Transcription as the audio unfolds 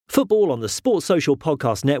Football on the Sports Social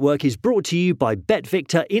Podcast Network is brought to you by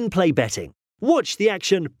BetVictor in-play betting. Watch the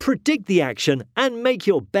action, predict the action, and make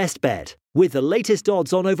your best bet with the latest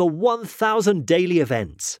odds on over 1,000 daily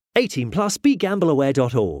events. 18 plus,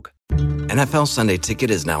 begambleaware.org. NFL Sunday Ticket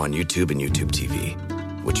is now on YouTube and YouTube TV,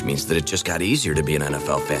 which means that it just got easier to be an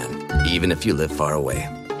NFL fan, even if you live far away.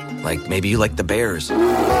 Like maybe you like the Bears,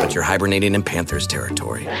 but you're hibernating in Panthers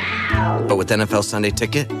territory. But with NFL Sunday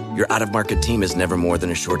Ticket, your out-of-market team is never more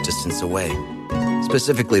than a short distance away.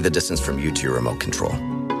 Specifically, the distance from you to your remote control.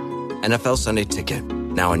 NFL Sunday Ticket,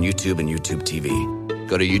 now on YouTube and YouTube TV.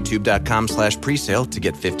 Go to youtube.com/presale to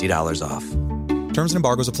get $50 off. Terms and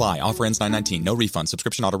embargoes apply. Offer ends 9/19. No refund.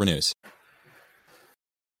 Subscription auto renews.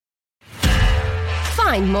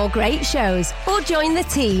 Find more great shows or join the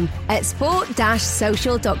team at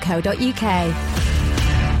sport-social.co.uk.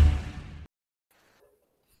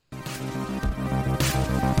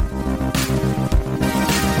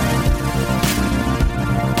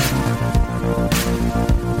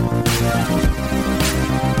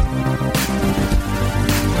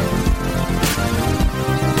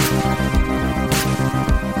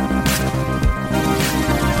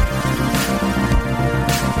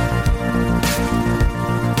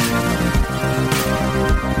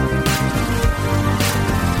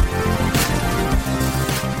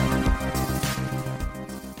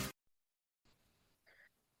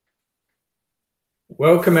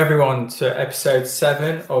 Welcome everyone to episode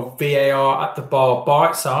 7 of VAR at the Bar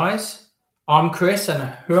Bitesize. I'm Chris, and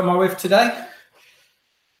who am I with today?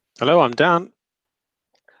 Hello, I'm Dan.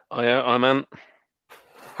 Oh yeah, I'm Ant.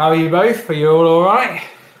 How are you both? Are you all right?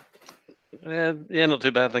 Yeah, not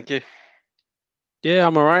too bad, thank you. Yeah,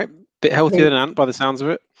 I'm all right. Bit healthier than Ant by the sounds of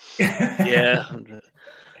it. Yeah,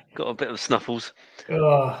 got a bit of snuffles.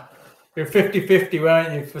 Oh, you're 50-50,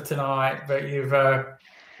 weren't you, for tonight? But you've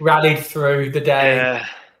rallied through the day. Yeah.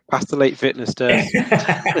 Past the late fitness day.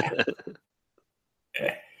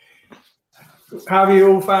 How have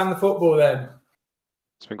you all found the football then?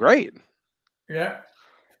 It's been great. Yeah.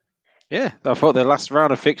 Yeah, I thought the last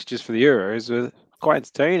round of fixtures for the Euros were quite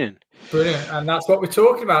entertaining. Brilliant. And that's what we're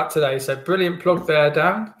talking about today. So brilliant plug there,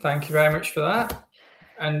 Dan. Thank you very much for that.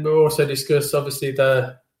 And we'll also discuss, obviously,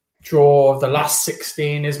 the draw of the last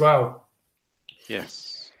 16 as well. Yes.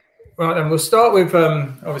 Right, then we'll start with,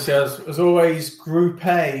 obviously, as always, Group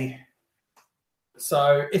A.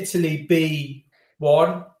 So Italy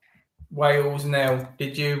B1, Wales 0.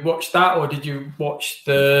 Did you watch that, or did you watch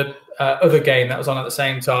the other game that was on at the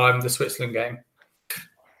same time, the Switzerland game,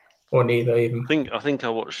 or neither even? I think I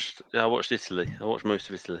watched Italy. I watched most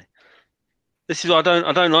of Italy. This is I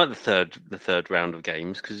don't like the third round of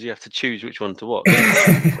games because you have to choose which one to watch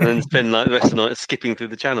and then spend like the rest of the night skipping through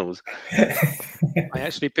the channels. I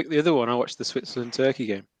actually picked the other one. I watched the Switzerland-Turkey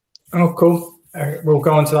game. Oh, cool. We'll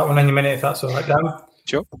go on to that one in a minute if that's all right, Dan.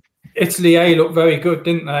 Sure. Italy A looked very good,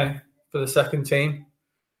 didn't they, for the second team?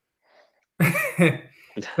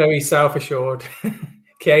 Very self-assured.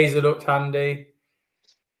 Chiesa looked handy.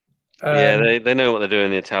 Yeah, they know what they're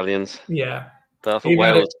doing, the Italians. Yeah. But I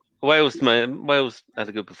thought Wales had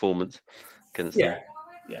a good performance against them.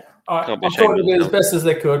 Yeah. I thought they did as best as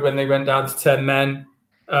they could when they went down to 10 men.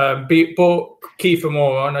 Bought Kiefer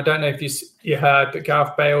Moore on. I don't know if you heard, but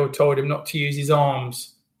Gareth Bale told him not to use his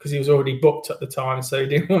arms because he was already booked at the time, so he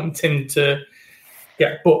didn't want him to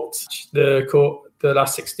get booked the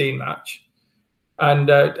last 16 match.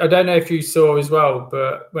 And I don't know if you saw as well,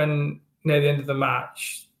 but when near the end of the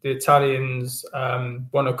match, the Italians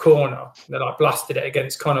won a corner. They blasted it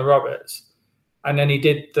against Connor Roberts, and then he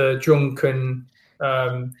did the drunken,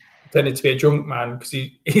 pretended to be a drunk man because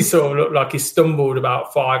he sort of looked like he stumbled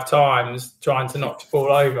about 5 times trying to not to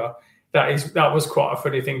fall over. That was quite a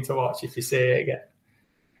funny thing to watch if you see it again.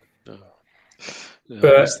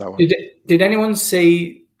 But did anyone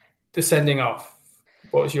see the sending off?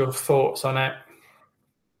 What was your thoughts on it?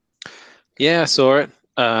 Yeah, I saw it.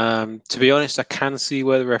 To be honest, I can see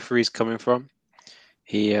where the referee's coming from.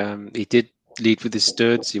 He did lead with his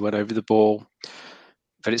studs. He went over the ball.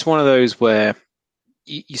 But it's one of those where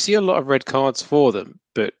you see a lot of red cards for them.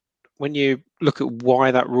 But when you look at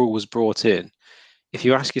why that rule was brought in, if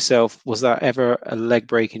you ask yourself, was that ever a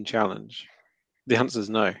leg-breaking challenge? The answer is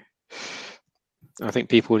no. I think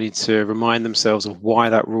people need to remind themselves of why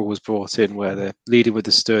that rule was brought in, where they're leading with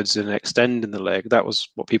the studs and extending the leg. That was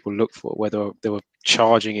what people looked for, whether they were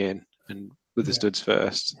charging in and with the studs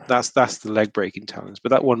first. That's the leg breaking challenge. But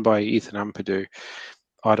that one by Ethan Ampadu,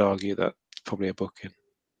 I'd argue that's probably a booking.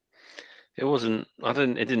 It wasn't.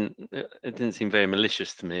 It didn't seem very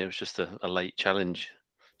malicious to me. It was just a late challenge.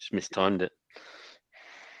 Just mistimed it.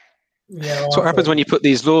 Yeah, That's what happens when you put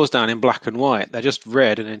these laws down in black and white. They're just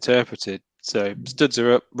read and interpreted. So studs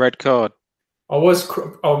are up, red card. I was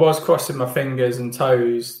crossing my fingers and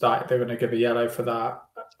toes that they're going to give a yellow for that.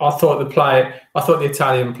 I thought the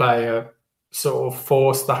Italian player sort of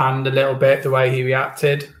forced the hand a little bit, the way he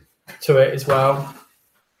reacted to it as well.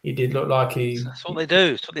 He did look like That's what they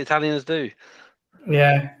do. That's what the Italians do.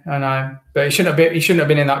 Yeah, I know, but he shouldn't have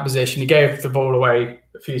been in that position. He gave the ball away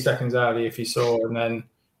a few seconds early, if you saw, and then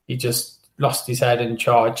he just lost his head and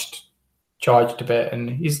charged a bit, and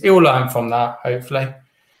he'll learn from that, hopefully.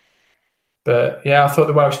 But yeah, I thought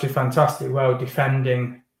the Welsh did fantastically well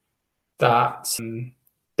defending that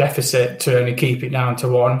deficit to only keep it down to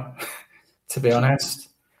 1. To be honest,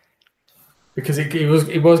 because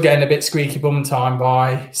it was getting a bit squeaky bum time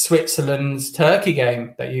by Switzerland's Turkey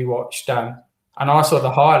game that you watched, Dan. And I saw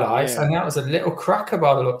the highlights, and that was a little cracker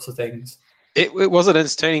by the looks of things. It was an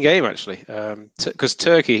entertaining game, actually, because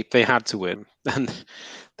Turkey, they had to win, and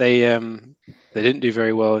they didn't do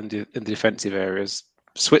very well in the defensive areas.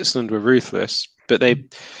 Switzerland were ruthless, but they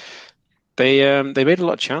made a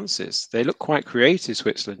lot of chances. They looked quite creative.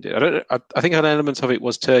 Switzerland did. I think an element of it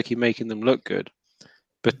was Turkey making them look good,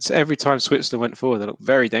 but every time Switzerland went forward, they looked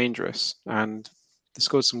very dangerous, and they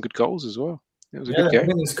scored some good goals as well. It was a good game. I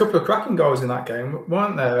mean, there's a couple of cracking goals in that game,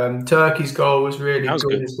 weren't there? Turkey's goal was really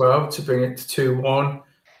good as well to bring it to 2-1.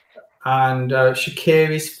 And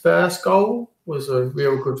Shaqiri's first goal was a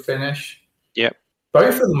real good finish. Yep.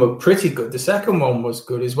 Both of them were pretty good. The second one was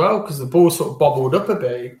good as well because the ball sort of bobbled up a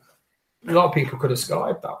bit. A lot of people could have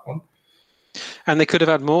skied that one. And they could have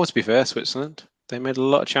had more, to be fair, Switzerland. They made a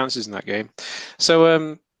lot of chances in that game.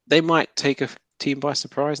 So they might take a team by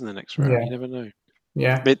surprise in the next round. Yeah. You never know.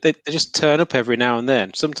 Yeah, they just turn up every now and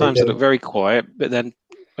then. Sometimes they look very quiet, but then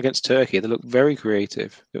against Turkey, they look very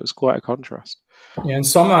creative. It was quite a contrast. Yeah, and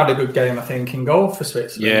Sommer had a good game, I think, in goal for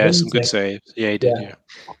Switzerland. Yeah, some good saves. Yeah, he did, yeah.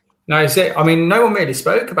 No, I mean, no one really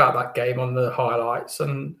spoke about that game on the highlights.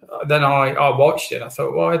 And then I watched it and I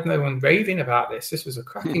thought, why is no one raving about this? This was a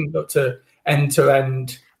cracking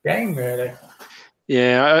end-to-end game, really.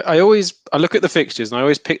 Yeah, I look at the fixtures and I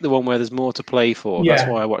always pick the one where there's more to play for. Yeah. That's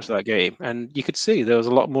why I watched that game. And you could see there was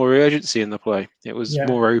a lot more urgency in the play. It was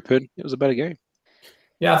more open. It was a better game.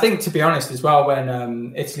 Yeah, I think, to be honest, as well,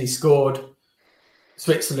 when Italy scored,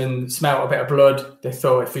 Switzerland smelt a bit of blood. They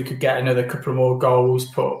thought if we could get another couple of more goals,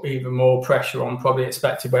 put even more pressure on, probably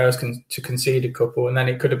expected Wales to concede a couple, and then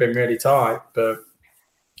it could have been really tight, but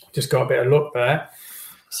just got a bit of luck there.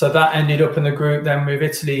 So that ended up in the group then with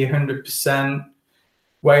Italy 100%.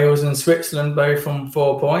 Wales and Switzerland both on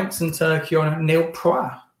 4 points and Turkey on 0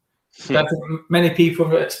 points. I don't think many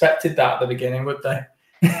people expected that at the beginning, would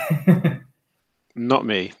they? Not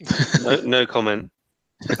me. No comment.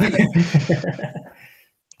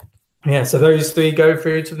 Yeah, so those 3 go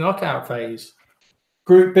through to the knockout phase.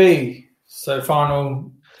 Group B, so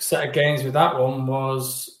final set of games with that one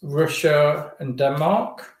was Russia and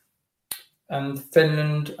Denmark and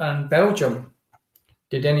Finland and Belgium.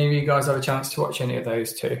 Did any of you guys have a chance to watch any of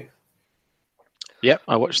those 2? Yep,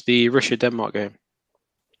 I watched the Russia-Denmark game.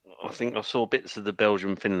 I think I saw bits of the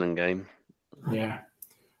Belgium-Finland game. Yeah.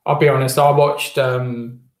 I'll be honest, I watched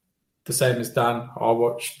the same as Dan. I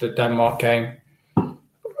watched the Denmark game.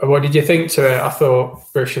 What did you think to it? I thought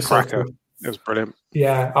Russia... Cracker. It was brilliant.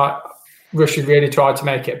 Yeah, Russia really tried to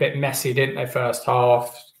make it a bit messy, didn't they, first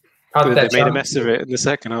half? They made a mess of it in the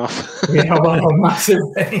second half. Yeah, well,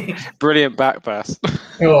 massively. Brilliant back pass.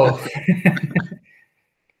 Oh.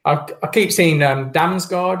 I keep seeing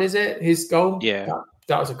Damsgaard, is it? His goal? Yeah.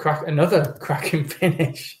 That was another cracking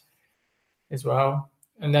finish as well.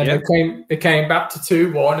 And then they came back to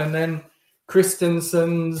 2-1, and then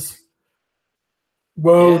Christensen's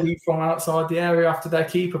worldie from outside the area after their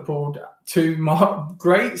keeper pulled 2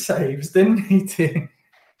 great saves, didn't he?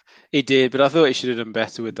 He did, but I thought he should have done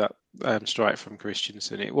better with that strike from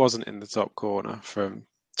Christensen. It wasn't in the top corner from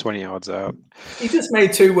 20 yards out. He just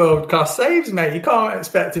made 2 world-class saves, mate. You can't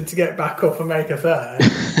expect him to get back up and make a third.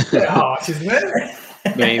 It's a bit harsh, isn't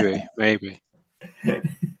it? Maybe.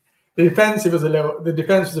 The defense was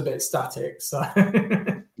a bit static. So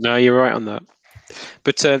no, you're right on that.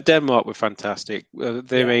 But Denmark were fantastic.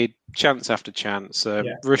 They made chance after chance.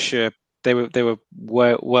 Russia, they were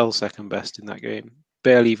well second best in that game.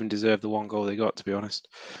 Barely even deserved the 1 goal they got, to be honest.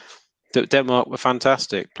 Denmark were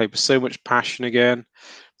fantastic. Played with so much passion again,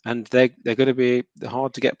 and they're going to be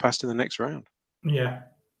hard to get past in the next round. Yeah,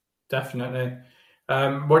 definitely.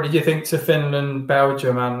 What did you think to Finland,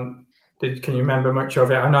 Belgium, and can you remember much of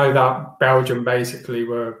it? I know that Belgium basically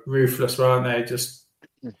were ruthless, weren't they? Just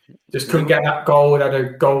couldn't get that goal. They had a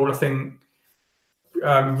goal, I think,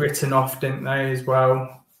 written off, didn't they, as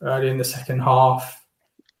well? early in the second half.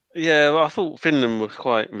 Yeah, well, I thought Finland was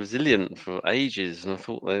quite resilient for ages, and I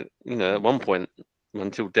thought that, at one point,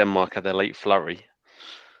 until Denmark had their late flurry,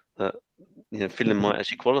 that Finland might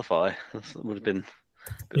actually qualify. That would have been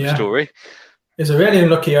a bit of a story. It's a really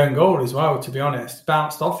unlucky own goal as well, to be honest.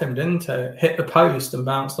 Bounced off him, didn't it? Hit the post and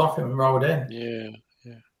bounced off him and rolled in.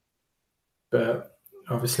 Yeah. But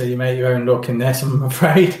obviously, you make your own luck in this, I'm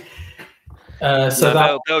afraid.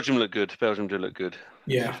 Belgium look good. Belgium do look good.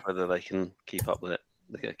 Yeah. It's just whether they can keep up with it.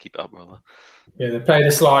 They can keep it up, rather. Yeah, they played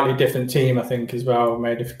a slightly different team, I think, as well.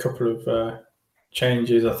 Made a couple of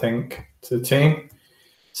changes, I think, to the team.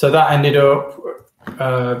 So that ended up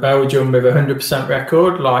Belgium with a 100%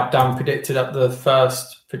 record, like Dan predicted at the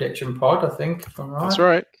first prediction pod, I think, if I'm right. That's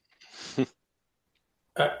right.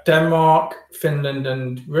 Denmark, Finland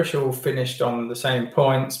and Russia all finished on the same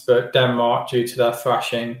points, but Denmark, due to their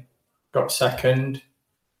thrashing, got second.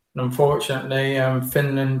 And unfortunately,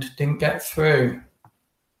 Finland didn't get through,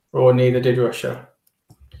 or neither did Russia.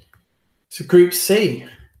 So Group C,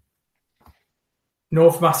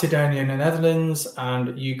 North Macedonia and the Netherlands,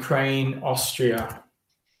 and Ukraine, Austria.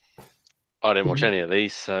 I didn't watch any of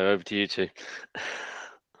these, so over to you two.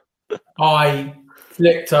 I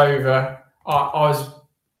flicked over. I was,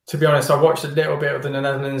 to be honest, I watched a little bit of the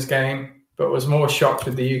Netherlands game, but was more shocked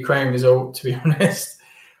with the Ukraine result, to be honest.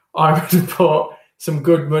 I would have put some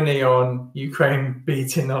good money on Ukraine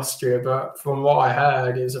beating Austria, but from what I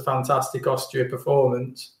heard, it was a fantastic Austria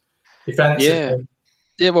performance defensively.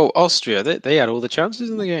 Yeah, well, Austria, they had all the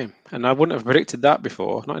chances in the game, and I wouldn't have predicted that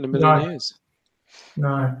before, not in a million years.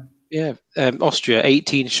 No. Yeah, Austria,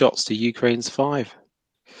 18 shots to Ukraine's 5.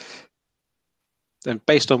 And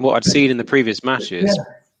based on what I'd seen in the previous matches,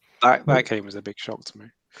 that game was a big shock to me.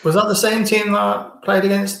 Was that the same team that played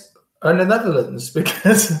against the Netherlands?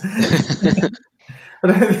 Because I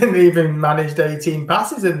don't think they even managed 18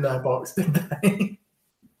 passes in their box, did they?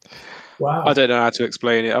 Wow. I don't know how to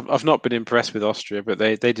explain it. I've not been impressed with Austria, but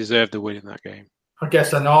they deserved the win in that game. I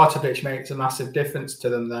guess Arnautovic makes a massive difference to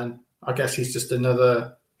them then. I guess he's just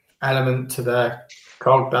another element to their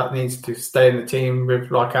cog that needs to stay in the team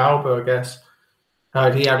with, like Alba, I guess.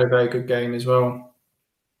 He had a very good game as well.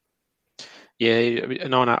 Yeah,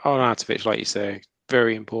 and Arnautovic, like you say,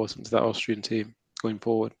 very important to that Austrian team going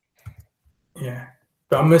forward. Yeah.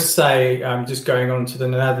 But I must say, just going on to the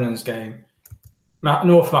Netherlands game,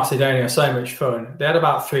 North Macedonia, so much fun. They had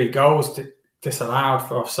about 3 goals disallowed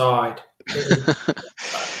for offside.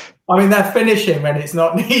 I mean, their finishing when it's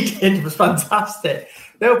not needed was fantastic.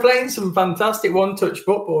 They were playing some fantastic one-touch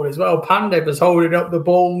football as well. Pandev was holding up the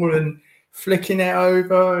ball and flicking it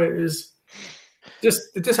over. It was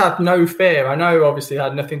it just had no fear. I know, obviously, they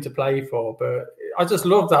had nothing to play for, but I just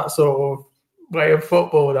love that sort of way of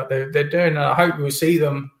football that they're doing, and I hope we'll see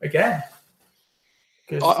them again.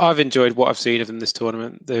 I've enjoyed what I've seen of them this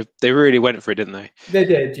tournament. They really went for it, didn't they? They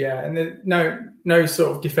did, yeah. And no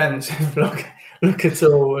sort of defensive look at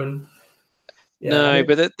all. And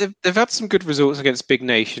but they've had some good results against big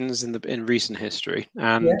nations in recent history,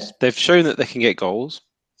 and they've shown that they can get goals.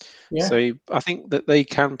 Yeah. So I think that they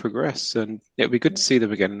can progress, and it'll be good to see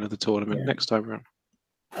them again in another tournament next time around.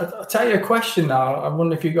 I'll tell you a question now. I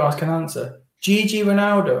wonder if you guys can answer. Gigi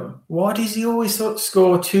Ronaldo, why does he always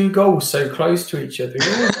score 2 goals so close to each other? He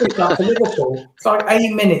always did that for Liverpool. It's like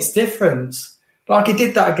 8 minutes difference. Like he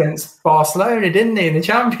did that against Barcelona, didn't he? In the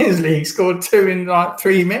Champions League, scored 2 in like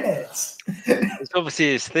 3 minutes. It's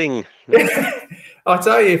obviously his thing. I'll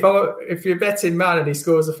tell you, if you're betting man and he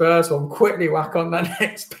scores the first one, quickly whack on that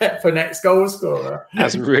next bet for next goal scorer.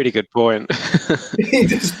 That's a really good point. He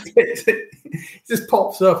just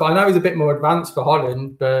pops up. I know he's a bit more advanced for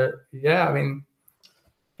Holland, but yeah, I mean,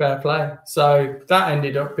 fair play. So that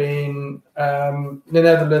ended up being the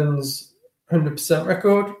Netherlands 100%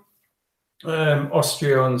 record,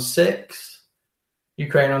 Austria on 6,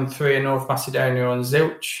 Ukraine on 3, and North Macedonia on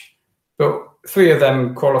zilch. But 3 of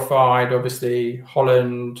them qualified, obviously,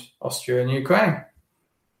 Holland, Austria, and Ukraine.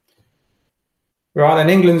 Right,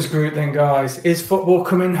 then England's group then, guys. Is football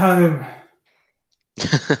coming home?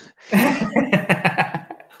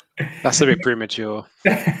 That's a bit premature.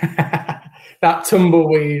 That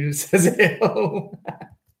tumbleweed says it all.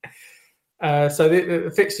 So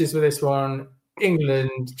the fixtures for this one,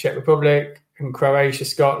 England, Czech Republic, and Croatia,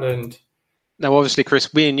 Scotland. Now, obviously,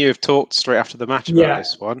 Chris, me and you have talked straight after the match about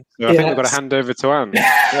this one. So I think we've got to hand over to Anne.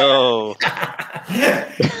 Oh.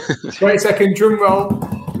 Wait a second, drum roll.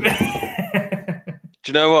 Do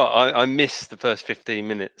you know what? I missed the first 15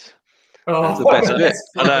 minutes. Oh, that's the best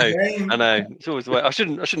bit. I know. It's always the way. I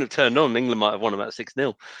shouldn't have turned on. England might have won about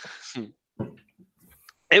 6-0.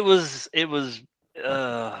 It was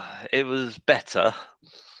better,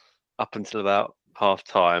 up until about half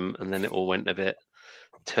time, and then it all went a bit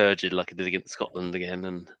turgid like it did against Scotland again.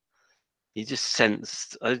 And you just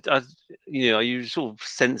sensed, you were sort of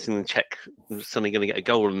sensing the Czech was suddenly going to get a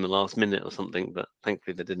goal in the last minute or something, but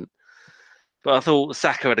thankfully they didn't. But I thought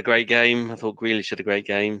Saka had a great game. I thought Grealish had a great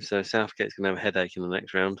game. So Southgate's going to have a headache in the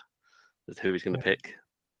next round with who he's going to pick.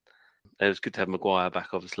 It was good to have Maguire back,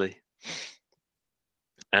 obviously.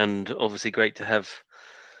 And obviously great to have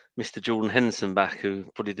Mr. Jordan Henderson back, who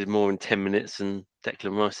probably did more in 10 minutes than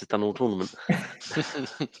Declan Rice has done all tournament.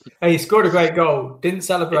 Hey, he scored a great goal. Didn't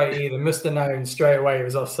celebrate either. Must have known straight away it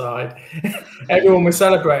was offside. Everyone was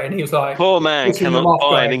celebrating. He was like, poor man cannot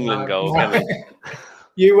buy an England goal, can he?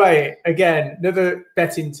 You wait. Again, another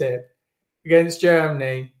betting tip. Against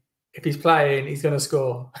Germany, if he's playing, he's going to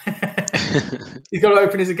score. He's got to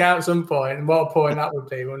open his account at some point. And what a point that would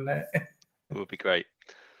be, wouldn't it? It would be great.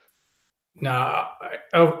 No,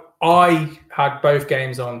 I had both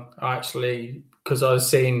games on, actually, because I was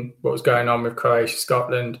seeing what was going on with Croatia,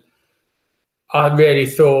 Scotland. I really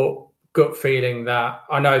thought, gut feeling, that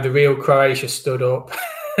I know the real Croatia stood up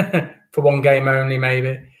for one game only,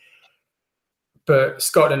 maybe. But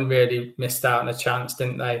Scotland really missed out on a chance,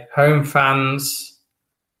 didn't they? Home fans,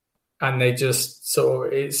 and they just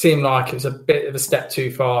it seemed like it was a bit of a step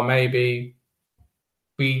too far. Maybe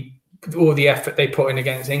all the effort they put in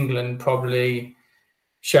against England probably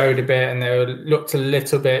showed a bit, and they looked a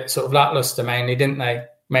little bit sort of lacklustre mainly, didn't they?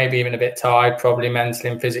 Maybe even a bit tired, probably mentally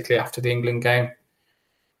and physically after the England game.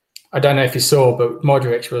 I don't know if you saw, but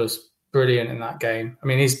Modric was brilliant in that game. I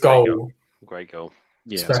mean, his goal. Great goal.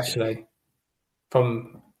 Yeah, especially.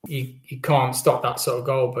 From you can't stop that sort of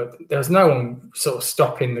goal, but there's no one sort of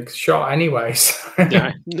stopping the shot anyway. So.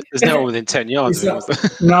 Yeah, there's no one within 10 yards.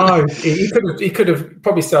 No, he could have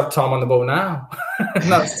probably still had time on the ball now.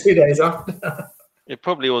 And that's 2 days after. It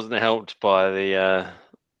probably wasn't helped by the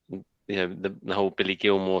whole Billy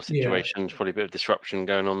Gilmore situation. There's probably a bit of disruption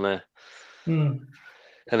going on there. And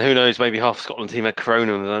who knows, maybe half Scotland team had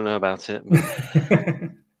corona and they don't know about it.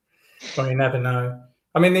 Well, you never know.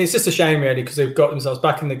 I mean, it's just a shame, really, because they've got themselves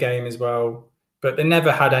back in the game as well. But they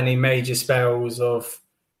never had any major spells of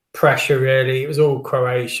pressure, really. It was all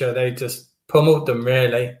Croatia. They just pummeled them,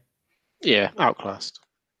 really. Yeah, outclassed.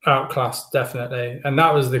 Outclassed, definitely. And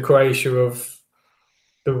that was the Croatia of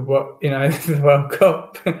the World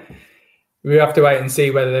Cup. We have to wait and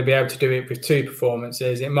see whether they'll be able to do it with two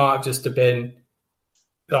performances. It might have just been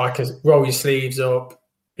like a roll your sleeves up,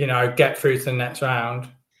 get through to the next round.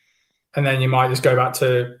 And then you might just go back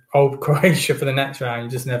to old Croatia for the next round. You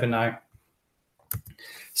just never know.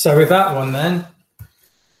 So with that one then,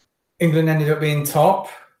 England ended up being top.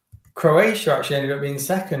 Croatia actually ended up being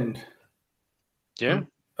second. Yeah.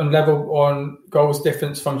 And level on goals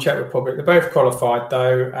difference from Czech Republic. They both qualified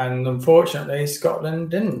though. And unfortunately,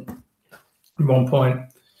 Scotland didn't at one point.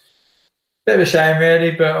 Bit of a shame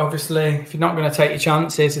really, but obviously if you're not going to take your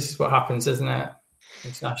chances, this is what happens, isn't it?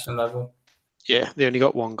 International level. Yeah, they only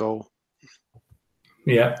got one goal.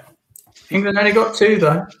 Yeah. England only got two,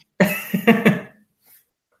 though.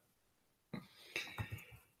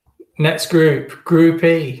 Next group, Group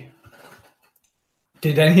E.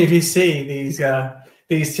 Did any of you see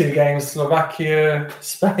these two games, Slovakia,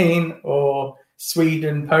 Spain, or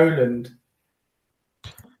Sweden, Poland?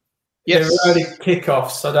 Yes. They were early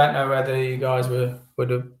kickoffs. I don't know whether you guys would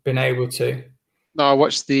have been able to. No, I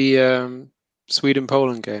watched the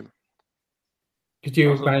Sweden-Poland game. Did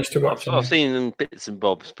you manage to watch them? I've seen them bits and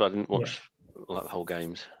bobs, but I didn't watch the whole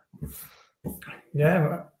games.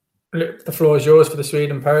 Yeah. Look, the floor is yours for the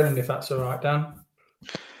Sweden-Poland, if that's all right, Dan.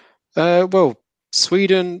 Well,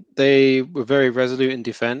 Sweden, they were very resolute in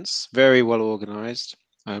defence, very well organised.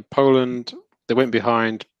 Poland, they went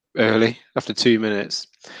behind early after 2 minutes.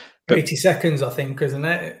 80 seconds, I think, isn't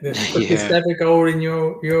it? The quickest ever goal in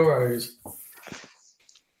Euros.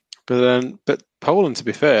 But Poland, to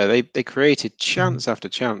be fair, they created chance after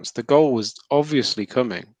chance. The goal was obviously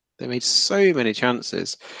coming. They made so many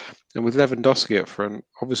chances. And with Lewandowski up front,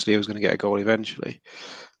 obviously he was going to get a goal eventually.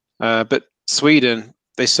 But Sweden,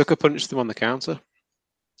 they sucker punched them on the counter.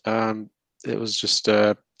 It was just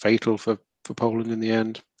fatal for Poland in the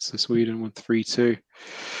end. So Sweden won 3-2.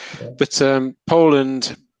 Yeah. But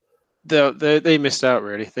Poland, they missed out,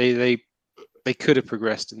 really. They could have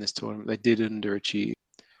progressed in this tournament. They did underachieve.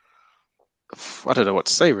 I don't know what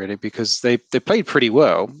to say, really, because they played pretty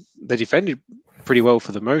well. They defended pretty well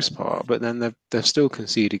for the most part, but then they've still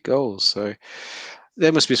conceded goals. So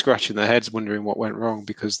they must be scratching their heads wondering what went wrong,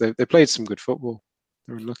 because they played some good football.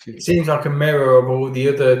 They're unlucky. It seems like a mirror of all the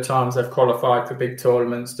other times they've qualified for big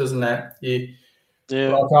tournaments, doesn't it?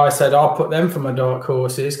 Like I said, I'll put them for my dark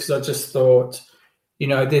horses, because I just thought,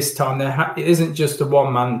 this time it isn't just a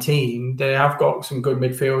one-man team. They have got some good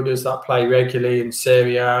midfielders that play regularly in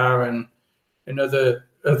Serie A and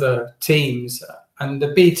other teams, and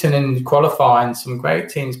they're beaten in qualifying some great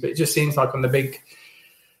teams. But it just seems like on the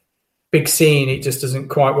big scene, it just doesn't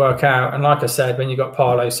quite work out. And like I said, when you got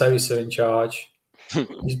Paulo Sousa in charge,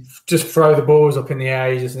 you just throw the balls up in the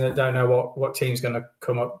air. You just don't know what team's going to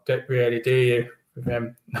come up. Really, do you? With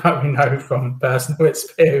them, that we know from personal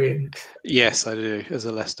experience. Yes, I do, as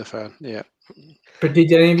a Leicester fan. Yeah. But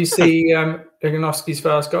did any of you see Ignowski's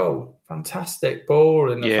first goal? Fantastic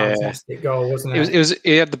ball and a fantastic goal, wasn't it?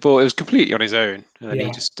 He had the ball. It was completely on his own, and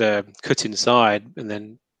he just cut inside and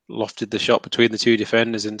then lofted the shot between the two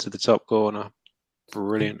defenders into the top corner.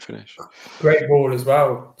 Brilliant finish. Great ball as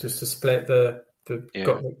well, just to split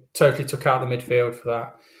totally took out the midfield for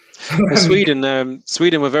that. Well,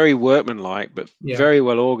 Sweden were very workmanlike, but very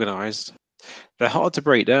well organised. They're hard to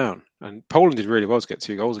break down, and Poland did really well to get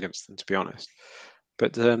 2 goals against them, to be honest.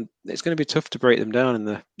 But it's going to be tough to break them down in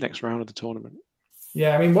the next round of the tournament.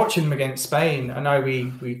 Yeah, I mean, watching them against Spain, I know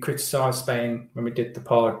we criticised Spain when we did the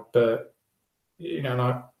pod, but they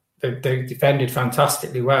defended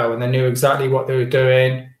fantastically well, and they knew exactly what they were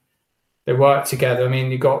doing. They worked together. I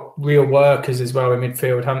mean, you've got real workers as well in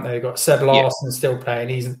midfield, haven't they? You've got Seb Larsson still playing.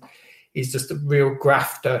 He's just a real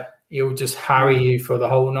grafter. He'll just harry you for the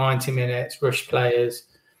whole 90 minutes, rush players.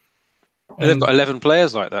 They've got 11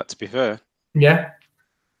 players like that, to be fair. Yeah.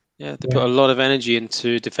 Yeah, they put a lot of energy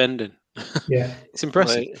into defending. Yeah. It's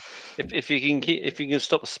impressive. Well, if you can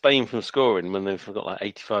stop Spain from scoring when they've got like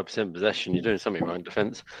 85% possession, you're doing something wrong in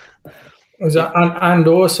defence. And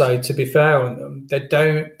also, to be fair on them,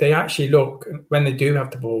 they actually look, when they do have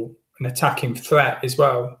the ball, an attacking threat as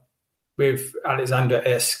well with Alexander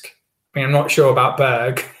Isk. I mean, I'm not sure about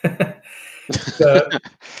Berg,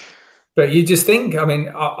 but you just think, I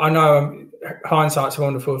mean, I know hindsight's a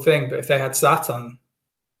wonderful thing, but if they had Zlatan,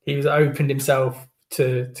 he was opened himself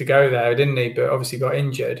to go there, didn't he? But obviously got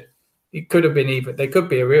injured. It could have been they could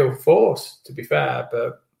be a real force, to be fair,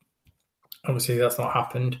 but obviously that's not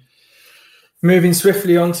happened. Moving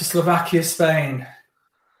swiftly on to Slovakia, Spain.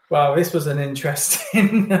 Well, this was an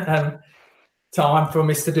interesting time for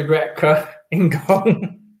Mr. Dubravka in goal.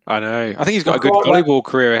 I know. I think he's got a good volleyball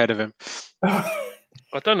career ahead of him.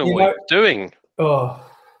 I don't know what he's doing. Oh,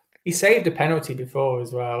 he saved a penalty before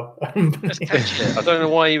as well. I don't know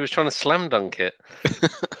why he was trying to slam dunk it.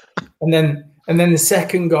 And then the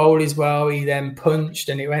second goal as well, he then punched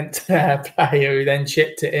and it went to their player who then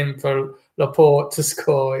chipped it in for Laporte to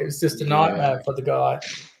score. It was just a nightmare for the guy.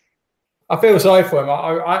 I feel sorry for him.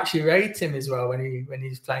 I actually rate him as well when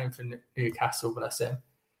he's playing for Newcastle, bless him.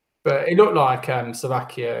 But it looked like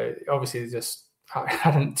Slovakia obviously just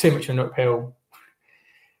hadn't too much of an uphill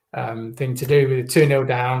thing to do with 2-0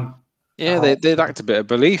 down. Yeah, they lacked a bit of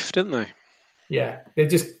belief, didn't they? Yeah, they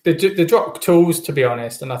dropped tools, to be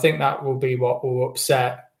honest, and I think that will be what will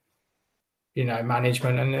upset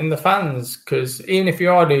management and the fans, because even if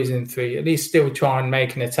you are losing 3, at least still try and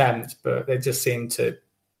make an attempt, but they just seem to.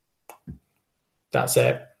 That's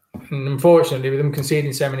it. And unfortunately, with them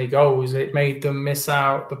conceding so many goals, it made them miss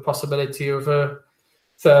out the possibility of a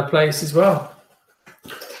 3rd place as well.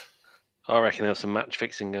 I reckon there's some match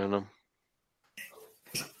fixing going on.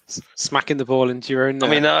 Smacking the ball into your own net.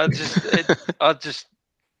 I mean, I just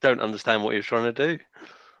don't understand what he was trying to do.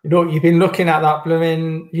 You've been looking at that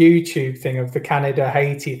blooming YouTube thing of the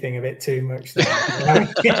Canada-Haiti thing a bit too much.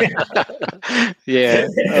 Yeah.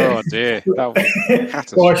 Oh, dear.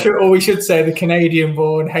 Or we should say the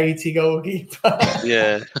Canadian-born Haiti goalkeeper.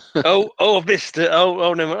 Yeah. Oh, I've missed it.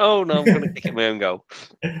 Oh, no. Oh, no, I'm going to kick it my own goal.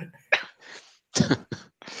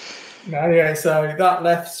 Anyway, so that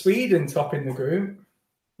left Sweden topping the group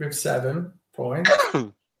with 7 points.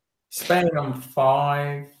 Spain on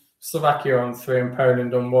 5. Slovakia on 3 and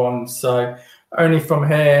Poland on 1. So only from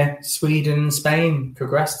here, Sweden and Spain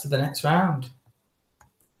progress to the next round.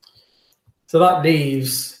 So that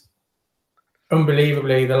leaves,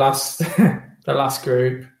 unbelievably, the last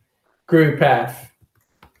group, Group F.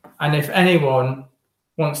 And if anyone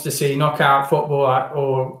wants to see knockout football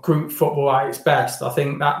or group football at its best, I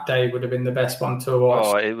think that day would have been the best one to watch.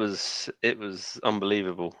 Oh, it was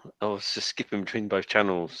unbelievable. I was just skipping between both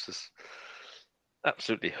channels, just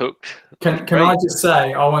absolutely hooked. Can I just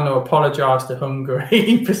say, I want to apologise to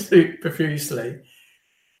Hungary profusely.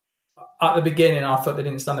 At the beginning, I thought they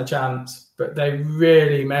didn't stand a chance, but they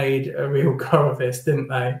really made a real go of this, didn't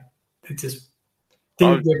they? They just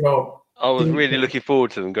didn't give up. I was really looking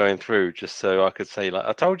forward to them going through, just so I could say, like,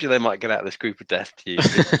 I told you they might get out of this group of death to you.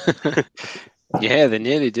 Yeah, they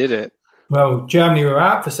nearly did it. Well, Germany were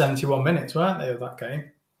out for 71 minutes, weren't they, of that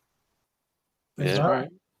game? Yeah, right.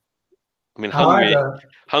 I mean, However,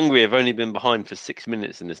 Hungary have only been behind for 6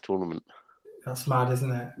 minutes in this tournament. that's mad,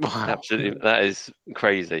 isn't it? Wow. Absolutely, that is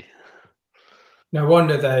crazy. No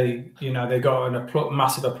wonder they got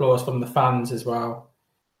massive applause from the fans as well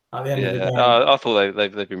at the end of the game. I thought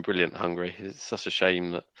they've been brilliant, Hungary. It's such a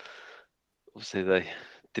shame that obviously they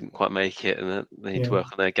didn't quite make it, and that they need to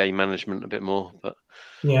work on their game management a bit more. But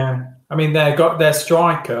yeah, I mean, they got their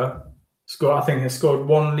striker scored. I think they scored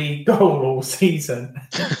one league goal all season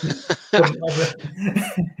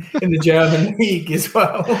in the German league as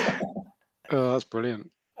well. Oh, that's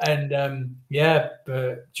brilliant. And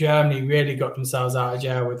but Germany really got themselves out of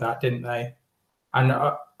jail with that, didn't they?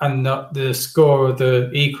 And the score of the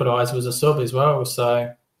equaliser was a sub as well,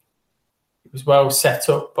 so it was well set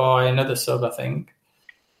up by another sub, I think.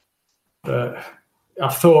 But I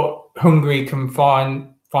thought Hungary can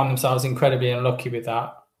find themselves incredibly unlucky with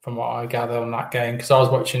that, from what I gather on that game, because I was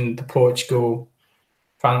watching the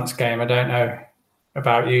Portugal-France game. I don't know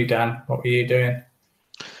about you, Dan. What were you doing?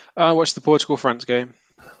 I watched the Portugal-France game.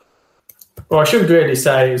 Well, I should really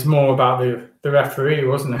say it was more about the referee,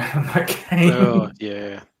 wasn't it, on that game? Oh,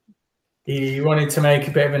 yeah. He wanted to make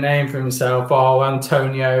a bit of a name for himself. Oh,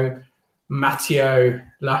 Antonio Matteo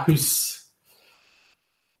Laus.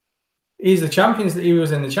 He was in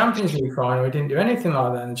the Champions League final. He didn't do anything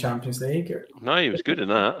like that in the Champions League. No, he was good in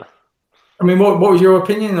that. I mean, what was your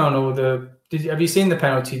opinion on all the? Have you seen the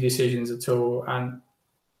penalty decisions at all? And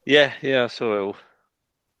yeah, I saw it all.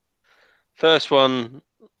 First one,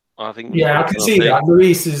 I think. Yeah, I can see that.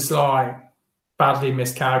 Luis is badly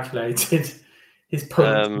miscalculated his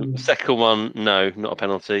punch. Second one, no, not a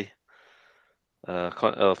penalty.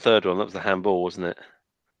 Third one, that was the handball, wasn't it?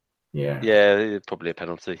 Yeah, probably a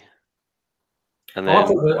penalty. And then I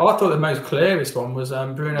thought the most clearest one was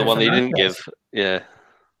Bruno. The one Fernandes. he didn't give, yeah.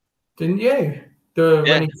 Didn't you?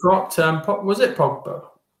 When he dropped, was it Pogba? I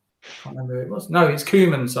can't remember who it was. No, it's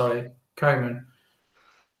Koeman. Sorry, Koeman.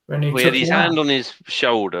 When he had his hand on his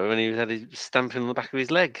shoulder and he had his stamping on the back of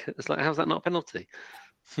his leg. It's like, how's that not a penalty?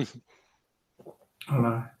 I don't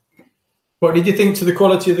know. What did you think to the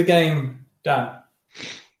quality of the game, Dan?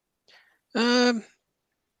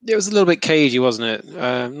 It was a little bit cagey, wasn't it?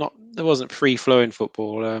 There wasn't free-flowing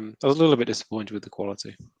football. I was a little bit disappointed with the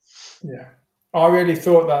quality. Yeah. I really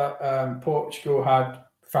thought that Portugal had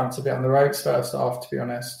France a bit on the ropes first half, to be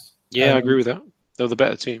honest. Yeah, I agree with that. They were the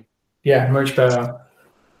better team. Yeah, much better.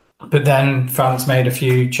 But then France made a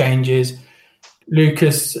few changes.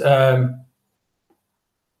 Lucas,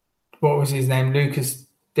 what was his name? Lucas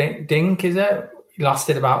Dink, is it? He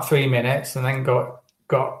lasted about 3 minutes and then got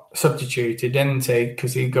substituted, didn't he?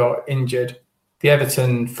 Because he got injured. The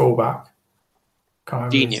Everton fullback.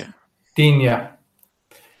 Digne. Yeah.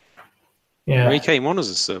 He came on as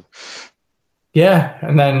a sub. Yeah,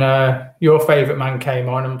 and then your favourite man came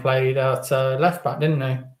on and played at left back,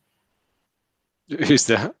 didn't he? Who's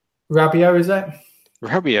that? Rabiot, is it?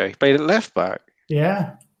 Rabiot played at left back.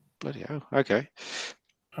 Yeah. Bloody hell. Okay.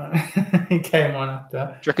 He came on after.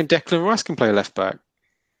 Do you reckon Declan Rice can play left back?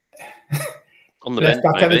 On the left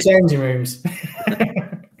bench, back maybe. at the changing rooms.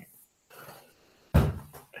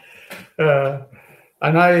 I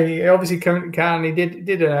know he obviously can. He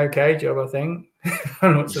did an okay job, I think.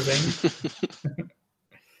 Lots of things.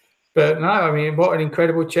 But no, I mean, what an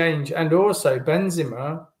incredible change. And also,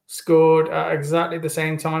 Benzema scored at exactly the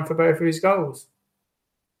same time for both of his goals.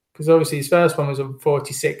 Because obviously his first one was on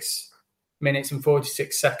 46 minutes and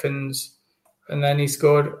 46 seconds. And then he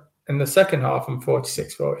scored in the second half on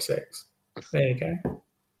 46. There you go.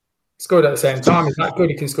 Scored at the same time. He's that good,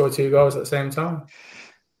 he can score 2 goals at the same time.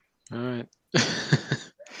 All right.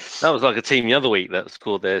 That was like a team the other week that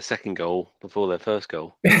scored their second goal before their first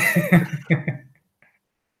goal.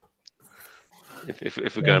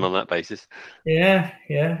 if we're going on that basis. Yeah,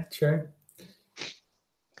 true.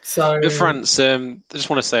 So the France, I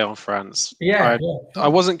just want to say on France, I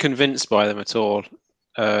wasn't convinced by them at all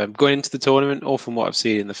going into the tournament, or from what I've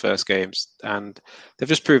seen in the first games, and they've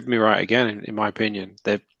just proved me right again. In my opinion,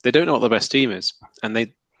 they don't know what the best team is, and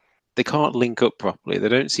they can't link up properly. They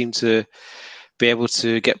don't seem to be able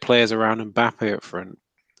to get players around Mbappe up front,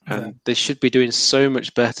 and they should be doing so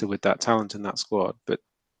much better with that talent in that squad, but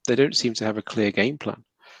they don't seem to have a clear game plan.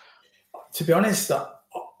 To be honest,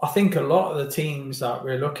 I think a lot of the teams that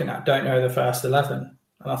we're looking at don't know the first 11.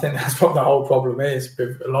 And I think that's what the whole problem is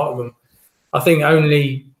with a lot of them. I think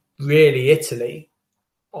only really Italy,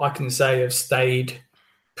 I can say, have stayed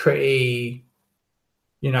pretty,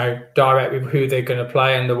 direct with who they're going to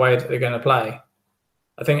play and the way that they're going to play.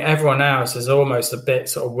 I think everyone else has almost a bit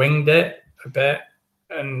sort of winged it a bit.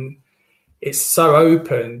 And it's so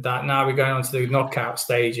open that now we're going on to the knockout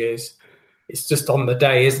stages. it's just on the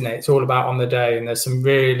day, isn't it? It's all about on the day, and there's some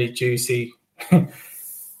really juicy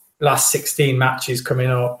last 16 matches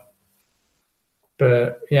coming up.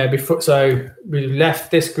 But yeah, so we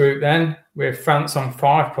left this group then with France on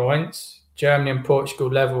 5 points, Germany and Portugal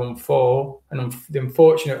level on 4, and the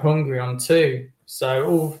unfortunate Hungary on 2. So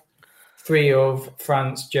all 3 of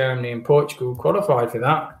France, Germany, and Portugal qualified for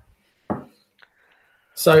that.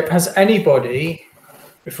 So has anybody,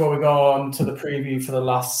 before we go on to the preview for the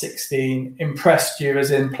last 16, impressed you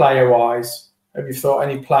as in player-wise? Have you thought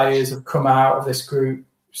any players have come out of this group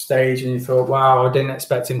stage and you thought, wow, I didn't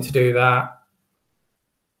expect him to do that?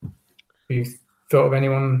 Have you thought of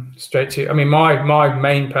anyone straight to... I mean, my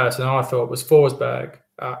main person I thought was Forsberg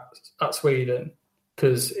at Sweden,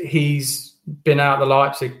 because he's been out of the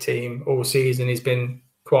Leipzig team all season. He's been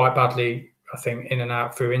quite badly, I think, in and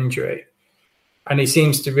out through injury. And he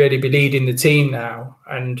seems to really be leading the team now.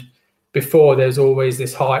 And before, there's always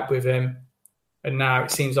this hype with him. And now it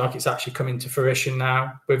seems like it's actually coming to fruition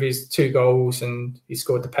now with his 2 goals, and he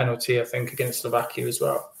scored the penalty, I think, against Slovakia as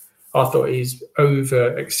well. I thought he's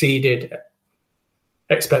exceeded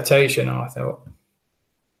expectation, I thought.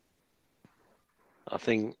 I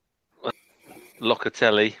think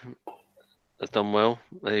Locatelli has done well.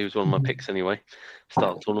 He was one of my picks anyway.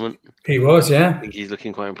 Start of the tournament. He was, yeah. I think he's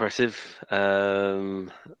looking quite impressive. Renato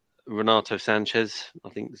Sanchez, I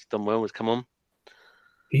think, has done well. Has come on.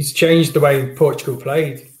 He's changed the way Portugal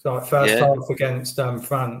played. Like first half against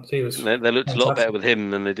France, he was. They looked fantastic. A lot better with him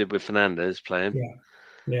than they did with Fernandes playing.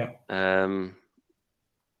 Yeah. And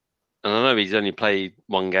I know he's only played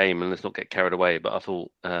 1 game, and let's not get carried away. But I thought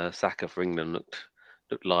Saka for England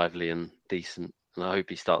looked lively and decent, and I hope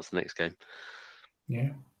he starts the next game.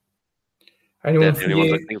 Yeah. Anyone for you?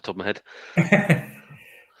 I think off the top of my head.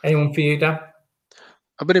 Anyone for you, Dan?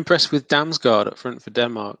 I've been impressed with Damsgaard up front for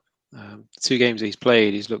Denmark. 2 games he's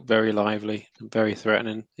played, he's looked very lively and very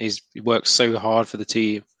threatening. He works so hard for the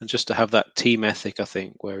team, and just to have that team ethic, I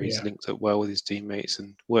think, where he's linked up well with his teammates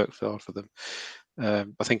and worked hard for them.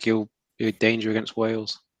 I think he'll be a danger against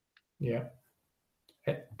Wales. Yeah.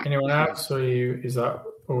 Anyone else, or is that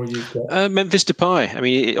all you've got? Memphis Depay. I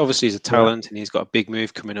mean, obviously he's a talent and he's got a big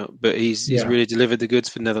move coming up, but he's really delivered the goods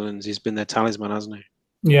for Netherlands. He's been their talisman, hasn't he?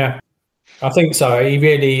 Yeah, I think so. He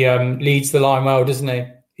really leads the line well, doesn't he?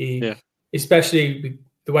 Especially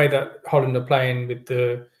the way that Holland are playing with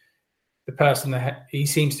the person that he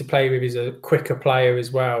seems to play with is a quicker player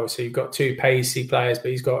as well. So you've got 2 pacey players, but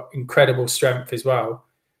he's got incredible strength as well.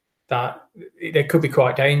 That they could be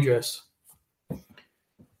quite dangerous.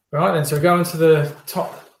 Right then, so we're going to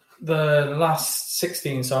the last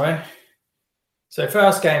 16, sorry. So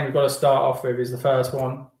first game we've got to start off with is the first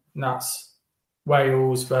one, and that's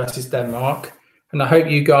Wales versus Denmark. And I hope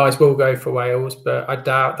you guys will go for Wales, but I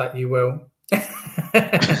doubt that you will to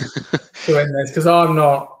win this, because I'm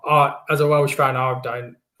not. As a Welsh fan, I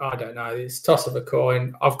don't know. It's a toss of a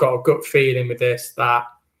coin. I've got a gut feeling with this that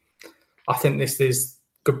I think this is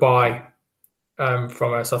goodbye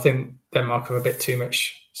from us. I think Denmark have a bit too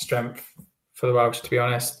much strength for the Welsh, to be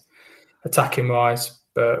honest, attacking wise.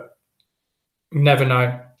 But you never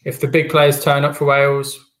know. If the big players turn up for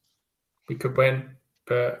Wales, we could win.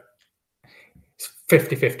 But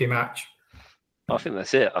 50-50 match. I think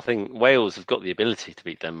that's it. I think Wales have got the ability to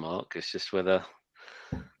beat Denmark. It's just whether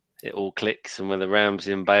it all clicks and whether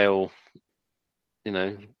Ramsey and Bale,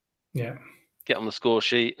 get on the score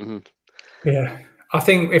sheet. I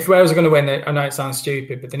think if Wales are going to win it, I know it sounds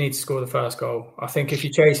stupid, but they need to score the first goal. I think if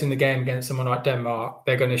you're chasing the game against someone like Denmark,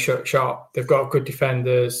 they're going to shut shop. They've got good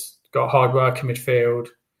defenders, got hard work in midfield,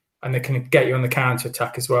 and they can get you on the counter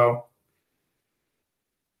attack as well.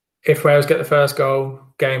 If Wales get the first goal,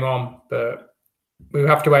 game on, but we'll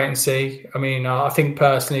have to wait and see. I mean, I think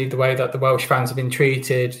personally, the way that the Welsh fans have been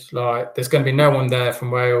treated, like there's going to be no one there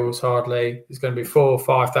from Wales, hardly. There's going to be 4,000 or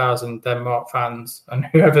 5,000 Denmark fans, and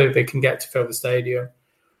whoever they can get to fill the stadium,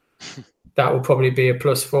 that will probably be a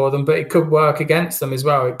plus for them. But it could work against them as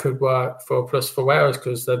well. It could work for a plus for Wales,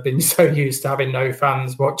 because they've been so used to having no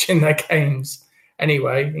fans watching their games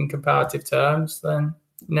anyway, in comparative terms. Then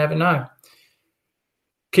you never know.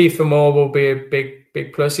 Kiefer Moore will be a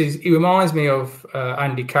big plus. He reminds me of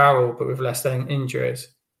Andy Carroll, but with less injuries.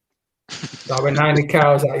 Like when Andy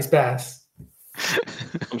Carroll's at his best.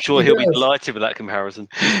 I'm sure he'll be delighted with that comparison.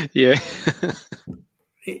 Yeah.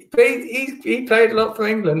 He played a lot for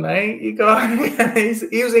England, mate.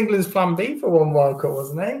 He was England's plan B for one World Cup,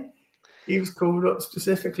 wasn't he? He was called up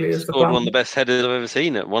specifically as the plan. One of the best headers I've ever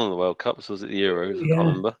seen at one of the World Cups. Was it the Euros? I can't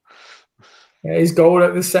remember. Yeah, his goal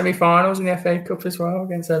at the semi-finals in the FA Cup as well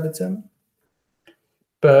against Everton.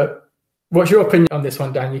 But What's your opinion on this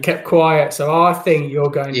one, Dan? You kept quiet, so I think you're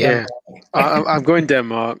going Denmark. I'm going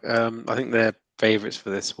Denmark. I think they're favourites for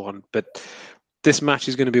this one, but this match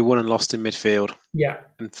is going to be won and lost in midfield. Yeah.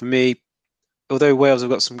 And for me, although Wales have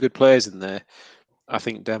got some good players in there, I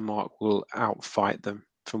think Denmark will outfight them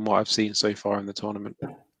from what I've seen so far in the tournament.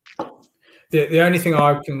 The only thing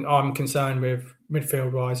I'm concerned with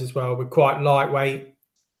midfield-wise as well, we're quite lightweight.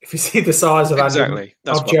 If you see the size of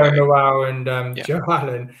Joe Noel and Joe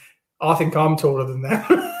Allen, I think I'm taller than them.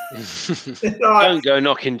 Don't go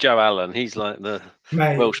knocking Joe Allen. He's like the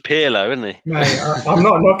Welsh Pirlo, isn't he? Mate, I'm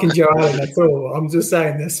not knocking Joe Allen at all. I'm just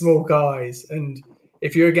saying they're small guys. And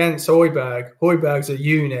if you're against Højbjerg's a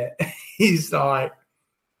unit. He's like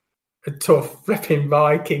a tough flipping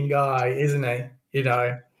Viking guy, isn't he? You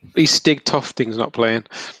know. At least Stig Tofting's not playing.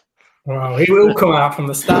 Well, he will come out from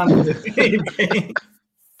the stand.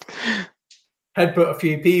 Headbutt a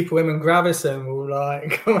few people. Him and Gravison will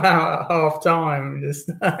come out at half time. Just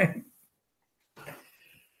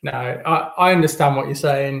no, I understand what you're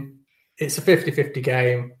saying. It's a 50-50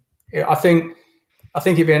 game. I think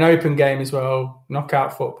it'd be an open game as well.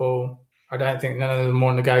 Knockout football. I don't think none of them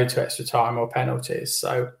want to go to extra time or penalties.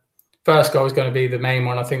 So first goal is going to be the main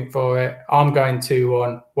one, I think, for it. I'm going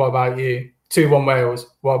 2-1. What about you? 2-1 Wales.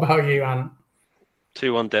 What about you, Ant?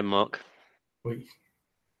 2-1 Denmark.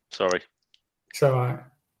 Sorry. It's all right.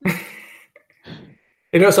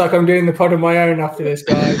 It looks like I'm doing the pod on my own after this,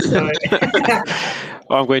 guys. So.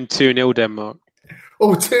 I'm going 2-0 Denmark.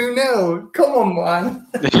 Oh, 2-0. Come on, man.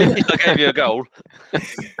 I gave you a goal.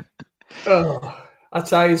 Oh, I'll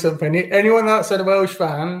tell you something. Anyone that's a Welsh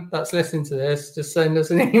fan that's listening to this, just send us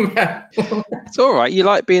an email. It's all right. You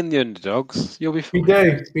like being the underdogs. You'll be fine.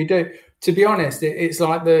 We do. To be honest, it's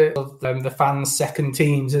like the fans' second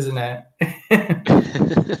teams, isn't it?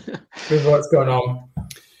 With what's going on.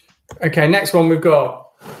 Okay, next one we've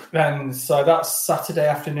got then. So that's Saturday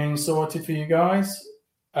afternoon sorted for you guys.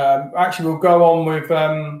 Actually, we'll go on with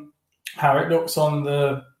how it looks on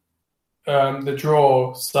the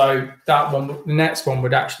draw. So that one, the next one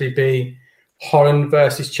would actually be Holland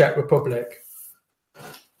versus Czech Republic.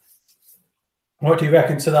 What do you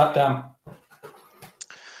reckon to that, Dan?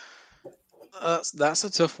 That's a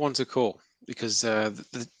tough one to call because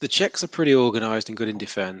the Czechs are pretty organised and good in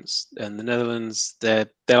defence, and the Netherlands they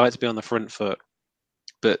like to be on the front foot,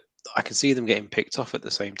 but I can see them getting picked off at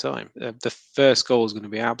the same time. The first goal is going to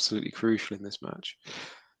be absolutely crucial in this match.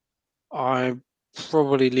 I'm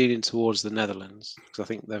probably leaning towards the Netherlands because I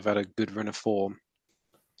think they've had a good run of form,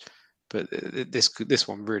 but this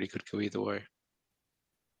one really could go either way.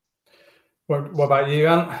 What about you,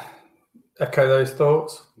 Ant? Echo those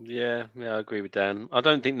thoughts? Yeah, I agree with Dan. I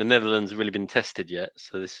don't think the Netherlands have really been tested yet,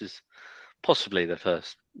 so this is possibly the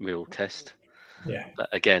first real test. Yeah. But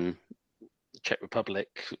again, Czech Republic,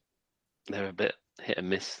 they're a bit hit and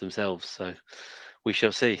miss themselves, so we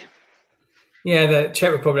shall see. Yeah, the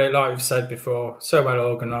Czech Republic, like we've said before, so well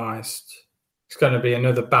organised. It's going to be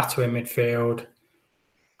another battle in midfield.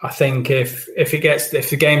 I think if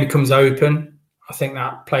the game becomes open, I think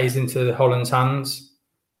that plays into Holland's hands.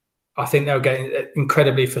 I think they'll get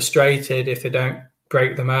incredibly frustrated if they don't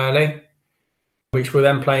break them early, which will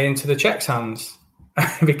then play into the Czechs' hands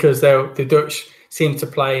because the Dutch seem to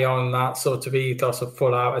play on that sort of ethos of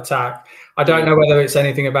full-out attack. I don't know whether it's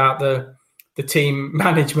anything about the team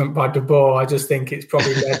management by De Boer. I just think it's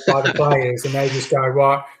probably led by the players, and they just go,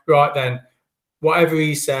 right then, whatever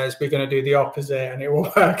he says, we're going to do the opposite, and it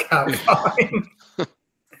will work out fine.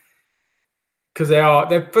 Because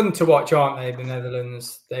they're fun to watch, aren't they? The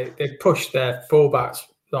Netherlands, they push their fullbacks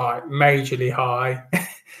like majorly high,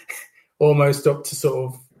 almost up to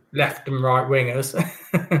sort of left and right wingers.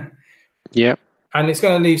 Yeah, and it's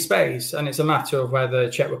going to leave space, and it's a matter of whether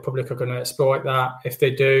Czech Republic are going to exploit that. If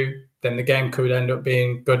they do, then the game could end up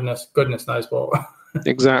being goodness knows what.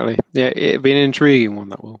 Exactly. Yeah, it'd be an intriguing one,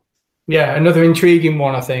 that will. Yeah, another intriguing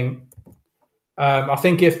one, I think. I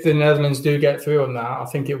think if the Netherlands do get through on that, I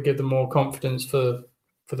think it will give them more confidence for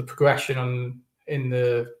the progression in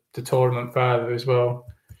the tournament further as well.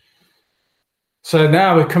 So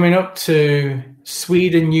now we're coming up to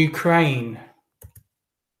Sweden-Ukraine.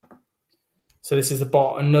 So this is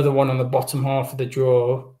another one on the bottom half of the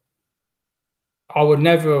draw. I would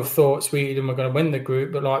never have thought Sweden were going to win the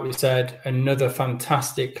group, but like we said, another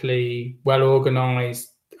fantastically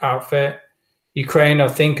well-organised outfit. Ukraine, I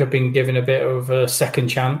think, have been given a bit of a second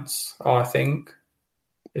chance, I think,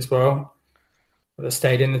 as well. They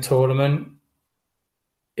stayed in the tournament.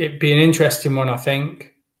 It'd be an interesting one, I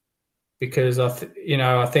think, because I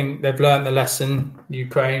think they've learned the lesson.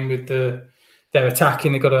 Ukraine, with their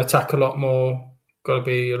attacking, they've got to attack a lot more, got to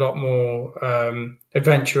be a lot more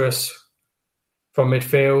adventurous from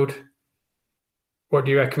midfield. What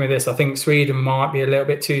do you reckon with this? I think Sweden might be a little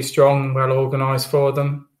bit too strong, well organised for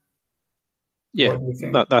them. Yeah,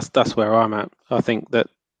 that's where I'm at. I think that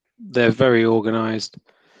they're very organised.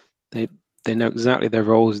 They know exactly their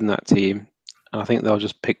roles in that team, and I think they'll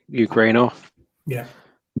just pick Ukraine off. Yeah,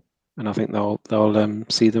 and I think they'll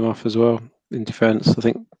see them off as well in defence. I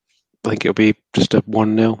think it'll be just a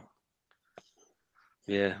 1-0.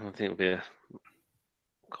 Yeah, I think it'll be a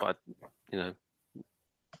quite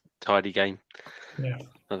tidy game. Yeah,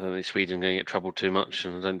 I don't think Sweden are going to get troubled too much,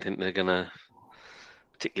 and I don't think they're going to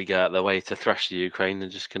particularly go out their way to thrash the Ukraine. They're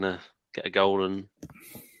just going to get a goal and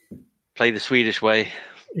play the Swedish way.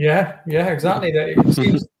 Yeah, exactly. It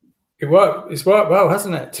seems it's worked well,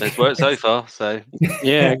 hasn't it? It's worked so far. So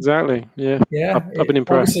yeah, exactly. Yeah, I've been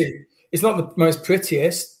impressed. Obviously, it's not the most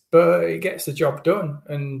prettiest, but it gets the job done.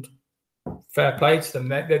 And fair play to them.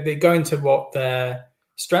 They go into what their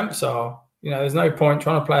strengths are. There's no point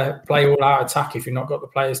trying to play all out attack if you've not got the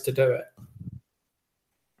players to do it.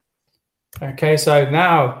 Okay, so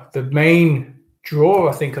now the main draw,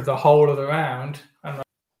 I think, of the whole of the round,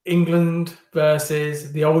 England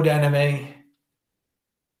versus the old enemy.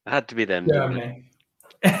 It had to be them, Germany.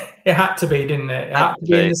 It had to be, didn't it? It had to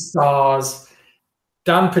be in the stars.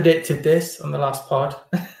 Dan predicted this on the last pod.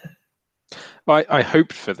 I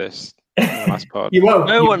hoped for this on the last pod.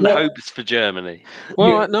 No one hopes for Germany.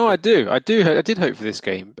 Well, no, I do. I did hope for this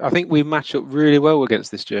game. I think we match up really well against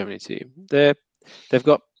this Germany team. They've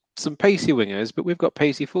got some pacey wingers, but we've got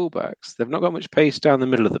pacey fullbacks. They've not got much pace down the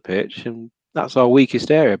middle of the pitch, and that's our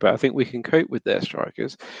weakest area, but I think we can cope with their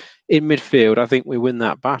strikers. In midfield, I think we win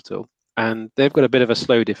that battle, and they've got a bit of a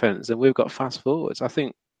slow defence, and we've got fast forwards. I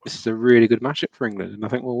think this is a really good matchup for England, and I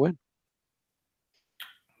think we'll win.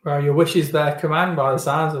 Well, your wishes bear command by the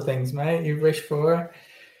sounds of things, mate. You wish for it.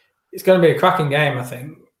 It's going to be a cracking game, I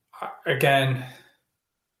think. Again,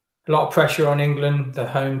 a lot of pressure on England, the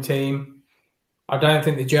home team. I don't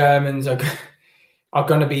think the Germans are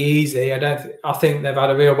going to be easy. I think they've had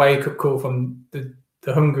a real wake-up call from the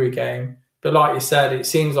Hungary game. But like you said, it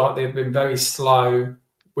seems like they've been very slow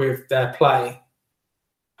with their play.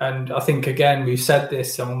 And I think, again, we said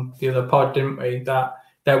this on the other pod, didn't we, that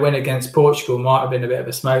their win against Portugal might have been a bit of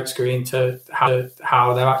a smokescreen to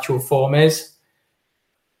how their actual form is.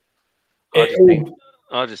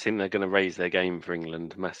 I just think they're going to raise their game for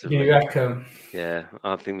England massively. You reckon? Yeah,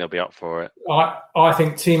 I think they'll be up for it. I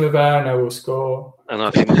think Timo Werner will score. And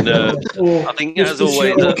I think the nerves. I think, as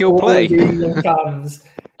always, he'll play.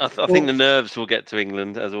 I think the nerves will get to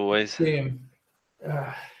England, as always.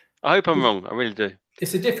 I hope I'm wrong. I really do.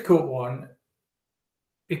 It's a difficult one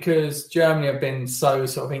because Germany have been so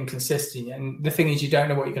sort of inconsistent. And the thing is, you don't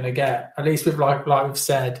know what you're going to get. At least with, like we've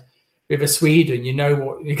said, with a Sweden, you know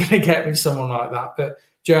what you're going to get with someone like that. But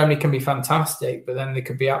Germany can be fantastic, but then they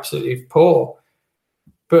could be absolutely poor.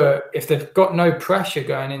 But if they've got no pressure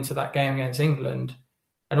going into that game against England,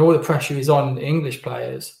 and all the pressure is on the English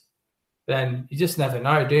players, then you just never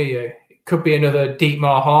know, do you? It could be another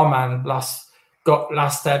Dietmar Hamann last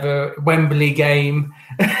ever Wembley game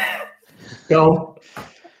goal.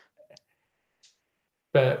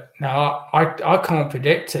 But no, I can't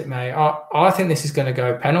predict it, mate. I think this is going to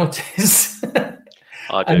go penalties.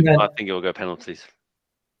 I do. I think it will go penalties.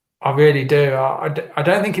 I really do. I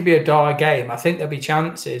don't think it'd be a dire game. I think there'll be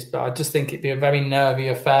chances, but I just think it'd be a very nervy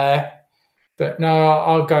affair. But no,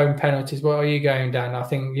 I'll go in penalties. What are you going, Dan? I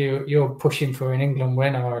think you're pushing for an England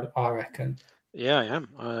win, I reckon. Yeah, I am.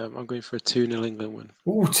 I'm going for a 2-0 England win.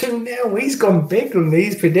 Oh, 2-0. He's gone big on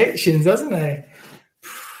these predictions, hasn't he?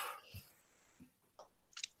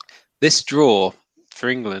 This draw for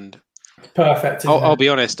England. Perfect. I'll be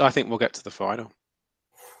honest. I think we'll get to the final.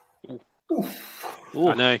 Ooh.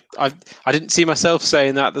 I know. I didn't see myself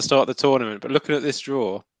saying that at the start of the tournament, but looking at this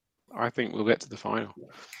draw, I think we'll get to the final.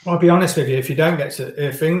 I'll be honest with you. If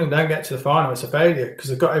England don't get to the final, it's a failure because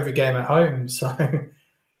they've got every game at home. So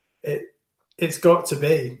it's got to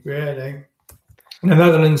be, really. The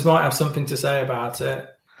Netherlands might have something to say about it.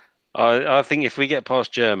 I think if we get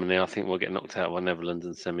past Germany, I think we'll get knocked out by Netherlands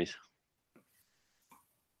in semis.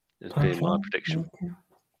 It's been my prediction. Okay.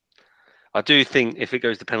 I do think if it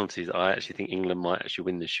goes to penalties, I actually think England might actually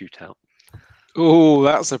win the shootout. Oh,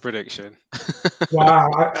 that's a prediction. Wow.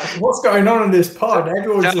 What's going on in this pod?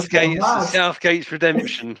 Everyone's Southgate's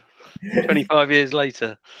redemption 25 years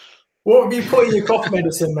later. What have you put in your cough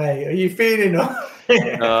medicine, mate? Are you feeling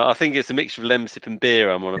I think it's a mixture of Lemsip and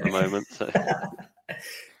beer I'm on at the moment. So.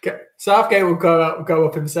 Southgate will go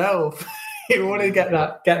up himself. He want to get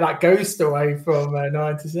that ghost away from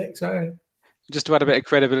 96, right? Just to add a bit of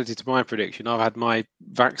credibility to my prediction, I've had my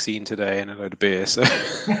vaccine today and a load of beer. So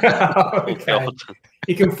okay,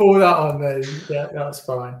 you can fall that on me. Yeah, that's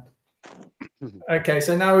fine. Okay,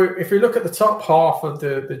 so now if we look at the top half of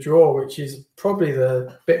the draw, which is probably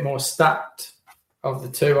the bit more stacked of the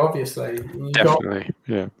two, obviously. Definitely,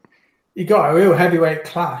 yeah. You got a real heavyweight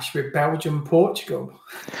clash with Belgium, Portugal.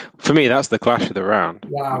 For me, that's the clash of the round.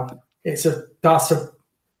 Wow, that's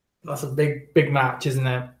a big match, isn't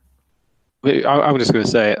it? I'm just going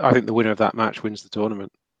to say, I think the winner of that match wins the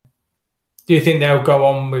tournament. Do you think they'll go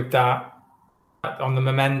on with that on the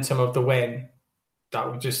momentum of the win? That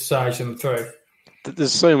will just surge them through.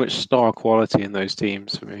 There's so much star quality in those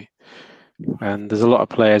teams for me, and there's a lot of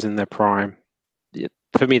players in their prime.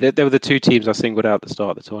 For me, they were the two teams I singled out at the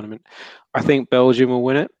start of the tournament. I think Belgium will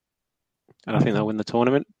win it, and I think they'll win the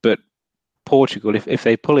tournament. But Portugal, if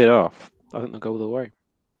they pull it off, I think they'll go all the way.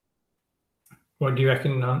 What do you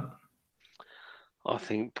reckon, Nan? I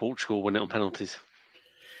think Portugal win it on penalties.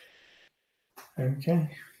 Okay.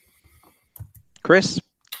 Chris?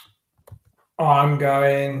 I'm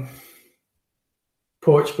going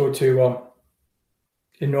Portugal 2-1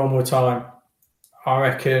 in normal time. I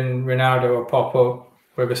reckon Ronaldo will pop up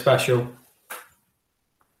with a special.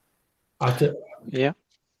 I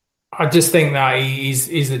just think that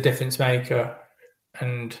he's the difference maker.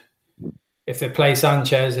 And if they play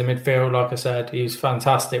Sanchez in midfield, like I said, he was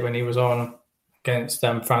fantastic when he was on against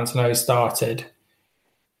France. I know he started.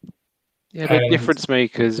 Yeah, but difference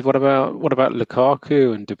makers. What about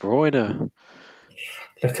Lukaku and De Bruyne?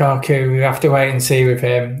 Lukaku, we have to wait and see with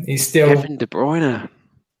him. He's still Kevin De Bruyne.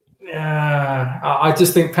 Yeah, I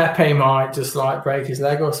just think Pepe might just break his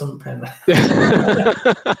leg or something.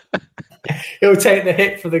 He'll take the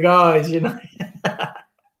hit for the guys,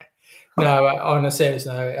 No, on a serious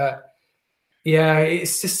note, yeah,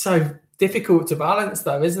 it's just so difficult to balance,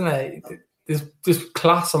 though, isn't it? There's just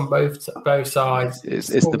class on both sides.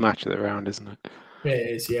 It's the match of the round, isn't it?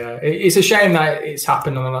 It is, yeah. It's a shame that it's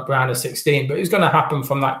happened on the round of 16, but it was going to happen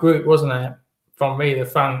from that group, wasn't it? From either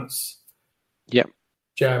France, yep,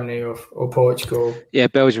 Germany or Portugal. Yeah,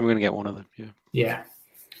 Belgium, we're going to get one of them. Yeah.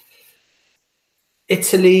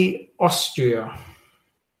 Italy, Austria.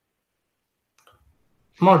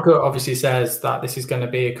 My gut obviously says that this is going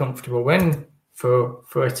to be a comfortable win for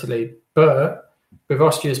Italy, but with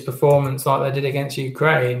Austria's performance like they did against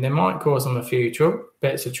Ukraine, they might cause them a few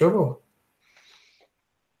bits of trouble.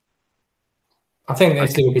 I think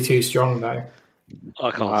Italy will be too strong, though.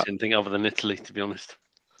 I can't see anything other than Italy, to be honest.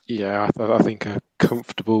 Yeah, I think a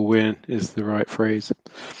comfortable win is the right phrase.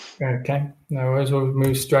 Okay, no worries. We'll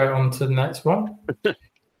move straight on to the next one.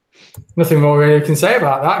 Nothing more really can say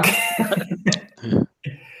about that.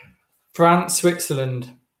 France,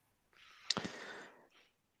 Switzerland.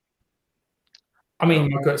 I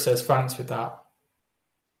mean, my gut says France with that.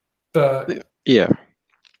 But yeah,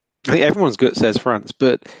 I think everyone's gut says France,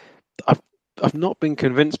 but I've not been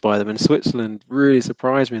convinced by them, and Switzerland really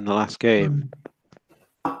surprised me in the last game.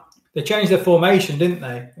 They changed their formation, didn't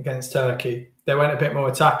they, against Turkey? They went a bit more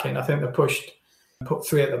attacking. I think they put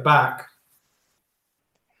three at the back.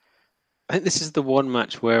 I think this is the one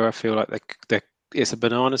match where I feel like it's a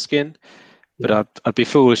banana skin, but I'd be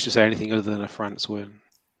foolish to say anything other than a France win.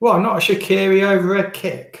 Well, not a Shaqiri overhead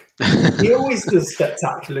kick. He always does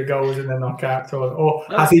spectacular goals in the knockout, or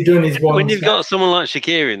has he done his one? When you've got someone like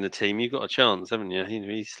Shaqiri in the team, you've got a chance, haven't you?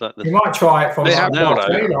 He's like you might try it from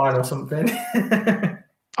the line or something.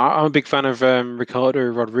 I'm a big fan of Ricardo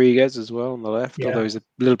Rodriguez as well on the left, although he's a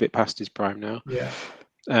little bit past his prime now. Yeah.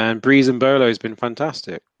 And Breeze and Bolo has been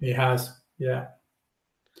fantastic. He has, yeah.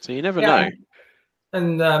 So you never know.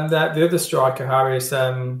 And the other striker, Harry, is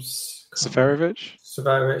Seferovic,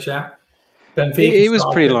 yeah. Benfica he was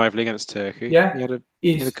pretty lively against Turkey. Yeah.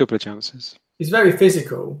 He had a couple of chances. He's very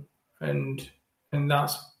physical, and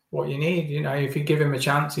that's what you need. If you give him a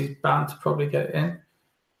chance, he's bound to probably get in.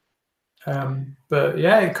 But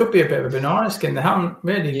yeah, it could be a bit of a banana skin. They haven't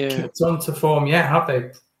really kicked on to form yet, have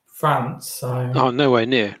they? France. So. Oh, nowhere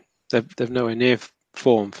near. They've nowhere near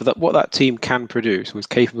form for that. What that team can produce, was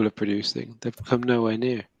capable of producing. They've come nowhere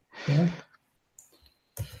near. Yeah.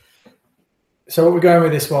 So what are we going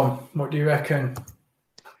with this one? What do you reckon?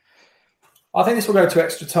 I think this will go to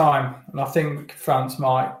extra time, and I think France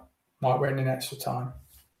might win in extra time.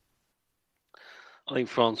 I think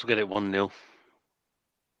France will get it 1-0.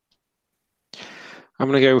 I'm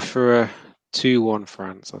going to go for a 2-1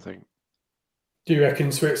 France, I think. Do you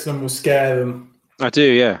reckon Switzerland will scare them? I do,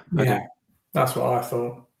 yeah. I do. That's what I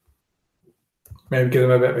thought. Maybe give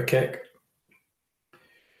them a bit of a kick.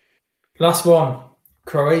 Last one,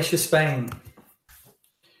 Croatia, Spain.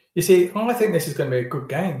 You see, I think this is going to be a good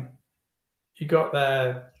game.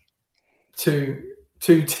 there two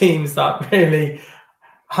teams that really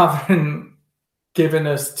haven't given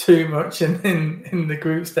us too much in the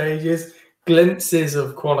group stages. Glimpses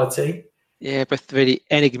of quality. Yeah, but really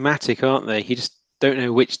enigmatic, aren't they? You just don't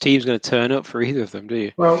know which team's going to turn up for either of them, do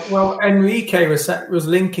you? Well, Enrique was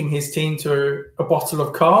linking his team to a bottle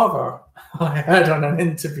of Cava. I heard on an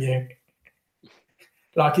interview.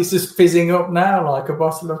 Like it's just fizzing up now, like a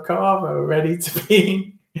bottle of Cava, ready to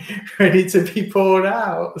be poured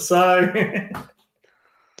out. So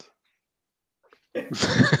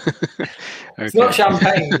it's not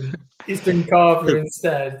champagne; it's been Cava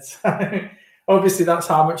instead. So obviously, that's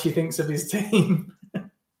how much he thinks of his team.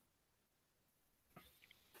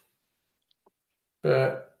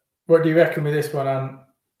 But what do you reckon with this one, Ant?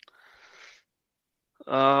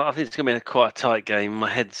 I think it's going to be quite a tight game. My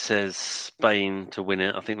head says Spain to win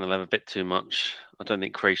it. I think they'll have a bit too much. I don't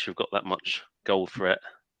think Croatia have got that much goal threat.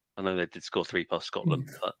 I know they did score 3 past Scotland,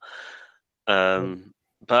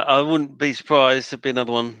 but I wouldn't be surprised if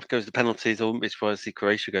another one goes to penalties. I wouldn't be surprised to see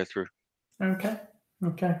Croatia go through. Okay.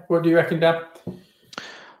 What do you reckon, Dan?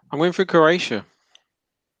 I'm going for Croatia.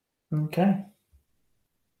 Okay.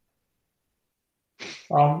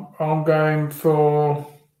 I'm going for.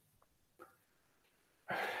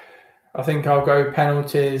 I think I'll go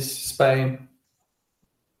penalties, Spain.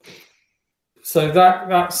 So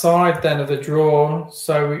that side then of the draw.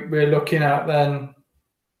 So we're looking at then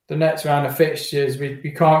the next round of fixtures.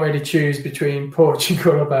 We can't really choose between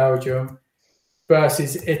Portugal or Belgium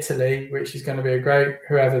versus Italy, which is going to be a great,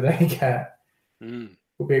 whoever they get,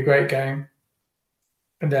 will be a great game.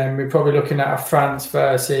 And then we're probably looking at a France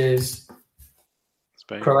versus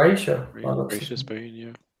Spain. Croatia. Croatia, Spain,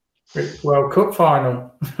 yeah. World Cup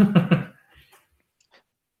final.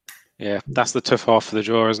 Yeah, that's the tough half of the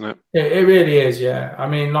draw, isn't it? It really is, yeah. I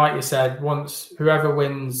mean, like you said, once whoever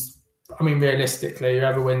wins, realistically,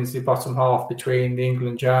 whoever wins the bottom half between England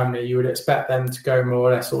and Germany, you would expect them to go more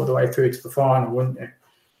or less all the way through to the final, wouldn't you?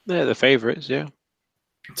 They're the favourites, yeah.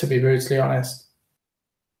 To be brutally honest.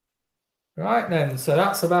 Right then, so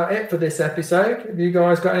that's about it for this episode. Have you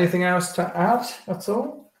guys got anything else to add at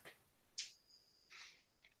all?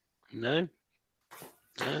 No.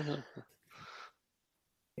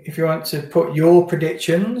 If you want to put your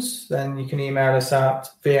predictions, then you can email us at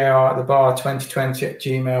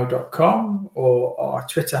varthebar2020@gmail.com or our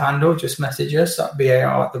Twitter handle. Just message us at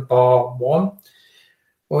varthebar1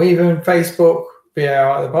 or even Facebook,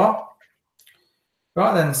 varthebar.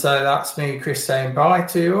 Right then, so that's me, Chris, saying bye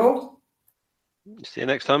to you all. See you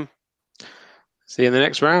next time. See you in the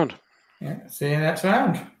next round. Yeah, see you next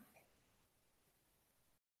round.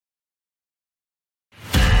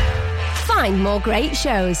 Find more great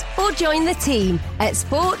shows or join the team at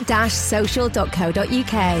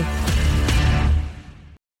sport-social.co.uk.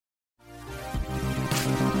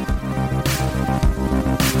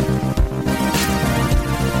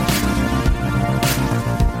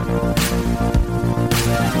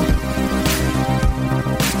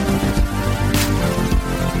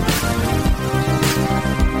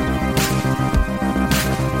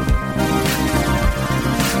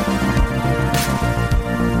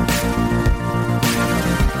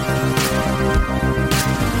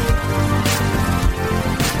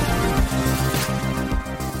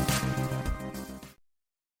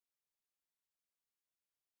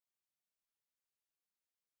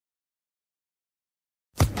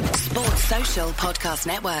 Social Podcast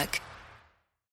Network.